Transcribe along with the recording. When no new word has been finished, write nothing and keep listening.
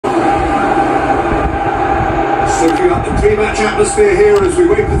Soaking up the pre-match atmosphere here as we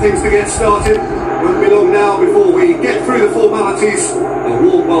wait for things to get started. Won't be long now before we get through the formalities. A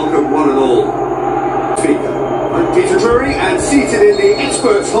warm welcome, one and all. Benfica. I'm Peter Drury, and seated in the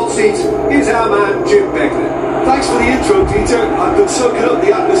experts' hot seat is our man Jim Beglin. Thanks for the intro, Peter. I've been soaking up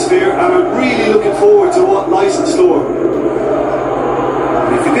the atmosphere, and I'm really looking forward to what lies in store.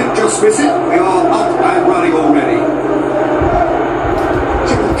 And if you didn't just miss it, we are up and running already.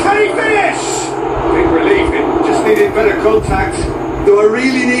 Can he finish? Big relief. It just needed better contact. Do I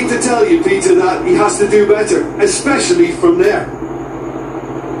really need to tell you, Peter, that he has to do better, especially from there?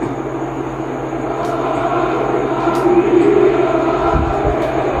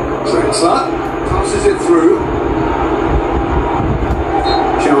 Drexler passes it through.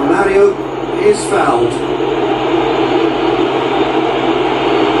 Mario is fouled.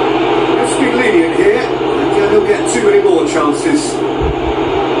 Let's be lenient here, and he'll get too many more chances.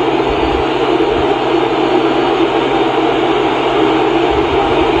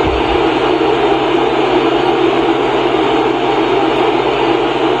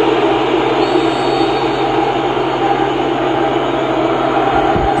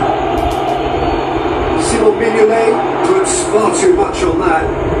 Puts far too much on that.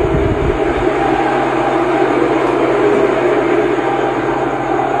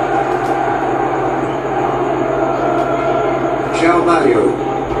 Mario.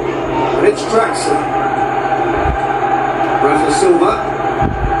 And it's Drexler. Rafa Silva.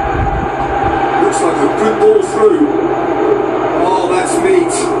 Looks like a good ball through. Oh, that's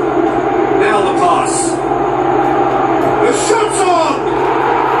neat. Now the pass. The shot's on!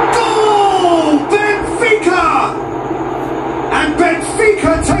 Goal! Benfica! And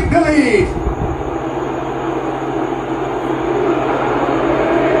Benfica take the lead!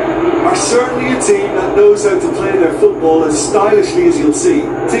 Are certainly a team that knows how to play their football as stylishly as you'll see.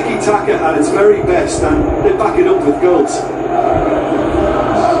 Tiki-taka at its very best, and they back it up with goals.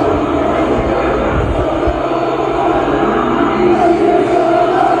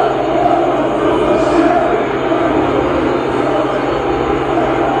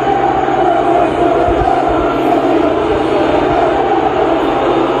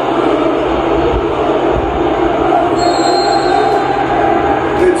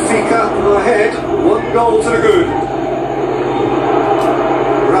 Goal to the good.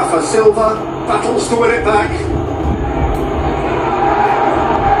 Rafa Silva battles to win it back.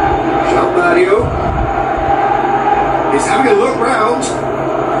 Mario is having a look round.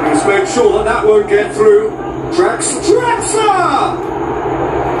 He's made sure that that won't get through. Drexler!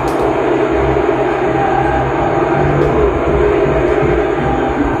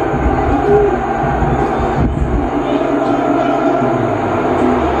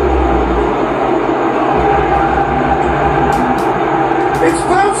 It's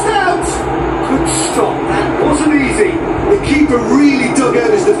bounced out! Good stop, that wasn't easy. The keeper really dug out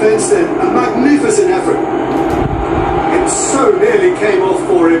his defence then. A magnificent effort. It so nearly came off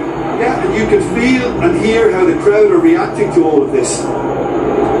for him. Yeah, and you can feel and hear how the crowd are reacting to all of this.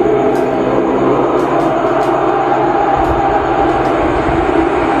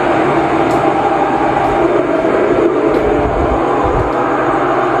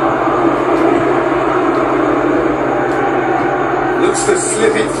 To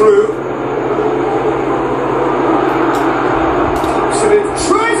slip it through. Thompson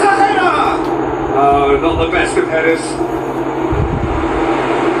tries a header! Oh, not the best of headers.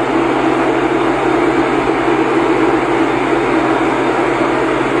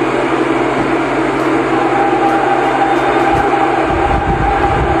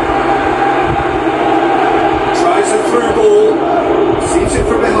 Tries a through ball. Sees it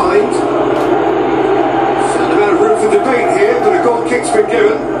from behind. Certain amount of room for debate here, but a goal kick's been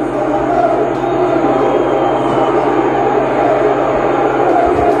given.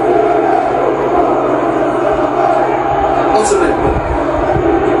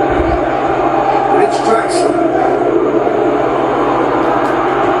 And it's Drexler.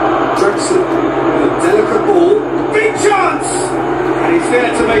 Drexler, a delicate ball. Big chance! And he's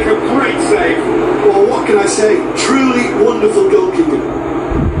there to make a great save. Well, what can I say? Truly wonderful goalkeeping.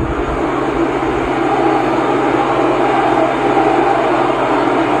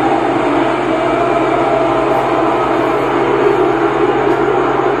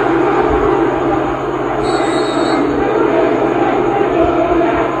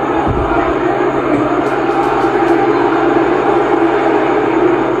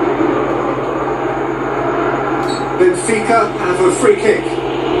 Benfica have a free kick.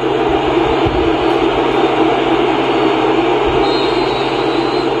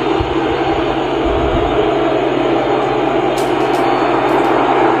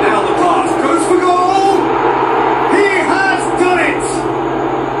 Now the pass goes for goal.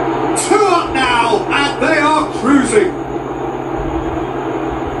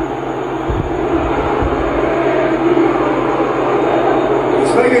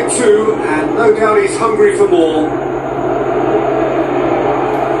 2, and no doubt he's hungry for more.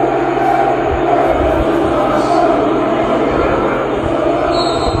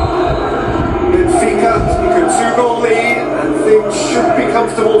 Benfica take a 2-goal lead, and things should be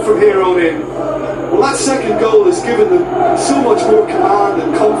comfortable from here on in. Well, that second goal has given them so much more command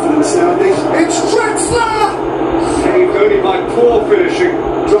and confidence now. It's Draxler! Saved only by poor finishing.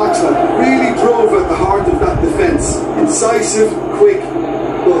 Draxler really drove at the heart of that defence. Incisive, quick,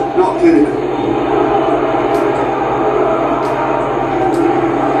 but not clinical.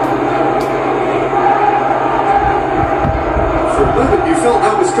 For a moment you felt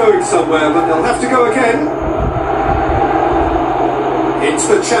that was going somewhere, but they'll have to go again. It's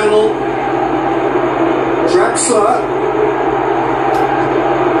the channel. Draxler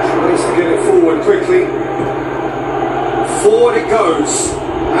tries to get it forward quickly. Forward it goes,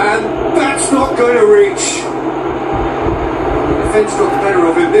 and that's not going to reach. The defence got the better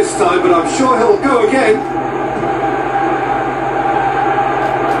of him this time, but I'm sure he'll go again.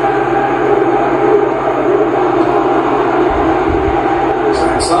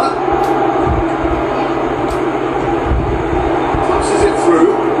 Draxler passes it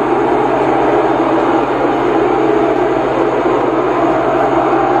through.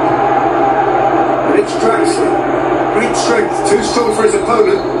 It's Draxler. Great strength, too strong for his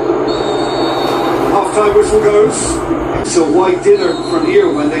opponent. Half-time whistle goes. So why dinner from here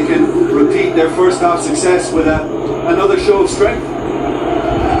when they can repeat their first half success with another show of strength?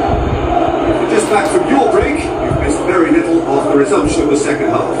 If you're just back from your break, you've missed very little of the resumption of the second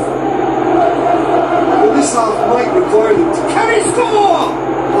half. Well, this half might require them to... Can he score?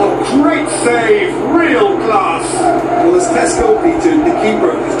 Oh, great save, real class. Well, as Tesco Peter, the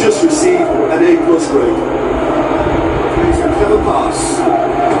keeper, has just received an A+ grade. He's a clever pass.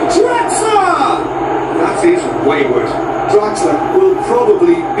 Draxler! That is wayward. Draxler will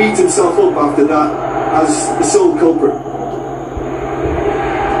probably beat himself up after that as the sole culprit.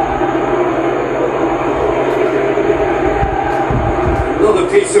 Another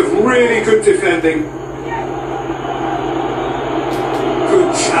piece of really good defending.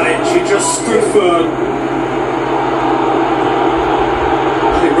 Good challenge, he just stood firm.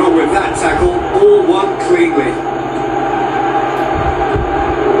 Nothing wrong with that tackle, all won cleanly.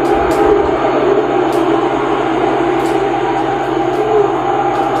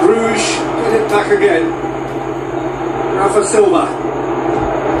 Brugue get it back again. Rafa Silva.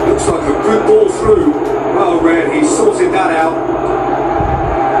 Looks like a good ball through. Well read, he sorted that out.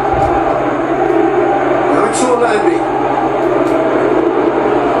 Now it's Orlandi.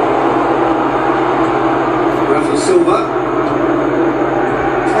 Rafa Silva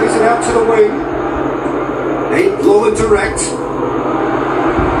plays it out to the wing. Aimed low and direct.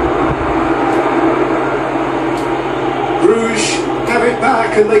 Brugue have it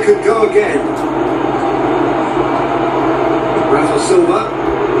back and they could go again. Rafa Silva.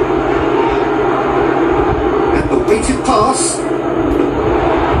 And the weighted pass.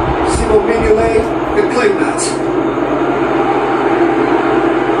 Simon Mignolet can claim that.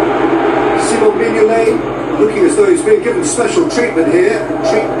 Simon Mignolet looking as though he's being given special treatment here.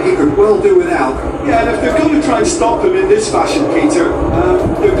 Treatment he could well do without. Yeah, and if they're going to try and stop him in this fashion, Peter,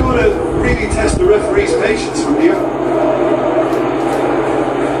 they're going to really test the referee's patience from here.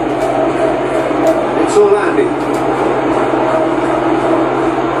 It's Orlandi.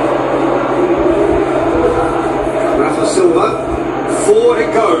 Rafa Silva. Forward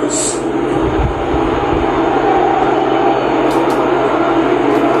it goes.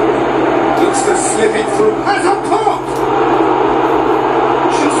 Looks to slip it through. Has a pop!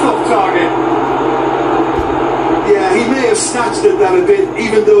 Just off target. Yeah, he may have snatched at that a bit,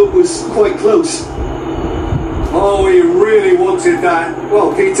 even though it was quite close. Oh, he really wanted that.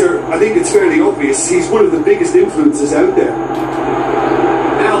 Well, Peter, I think it's fairly obvious he's one of the biggest influences out there.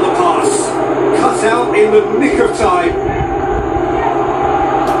 Now the pass. Cut out in the nick of time.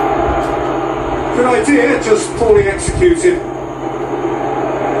 Good idea, just poorly executed.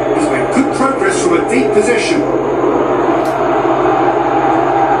 He's made good progress from a deep position.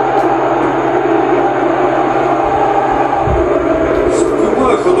 Some good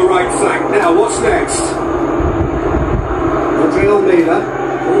work on the right flank. Now, what's next? Almeida.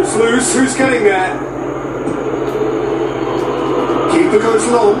 Ball's loose, who's getting there? Keeper goes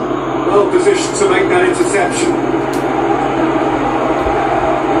long. Well positioned to make that interception.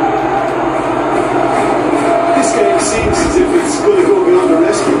 This game seems as if it's going to go beyond the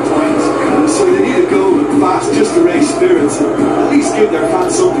rescue point, so they need a goal and fast just to raise spirits and at least give their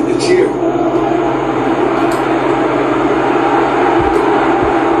fans something to cheer.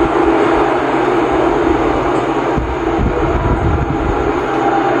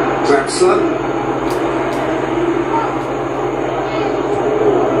 Draxler.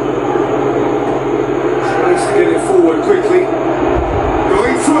 Tries to get it forward quickly.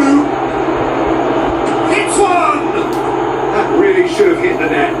 Going through. Hits one! That really should have hit the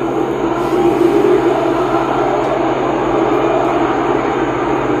net.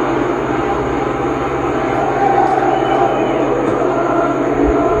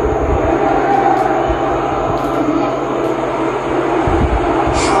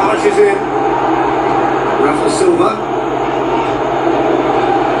 Charges in. Rafa Silva.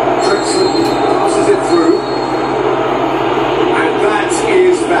 Drexler passes it through. And that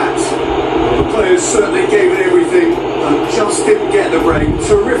is that. Well, the players certainly gave it everything and just didn't get the break.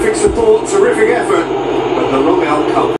 Terrific support, terrific effort.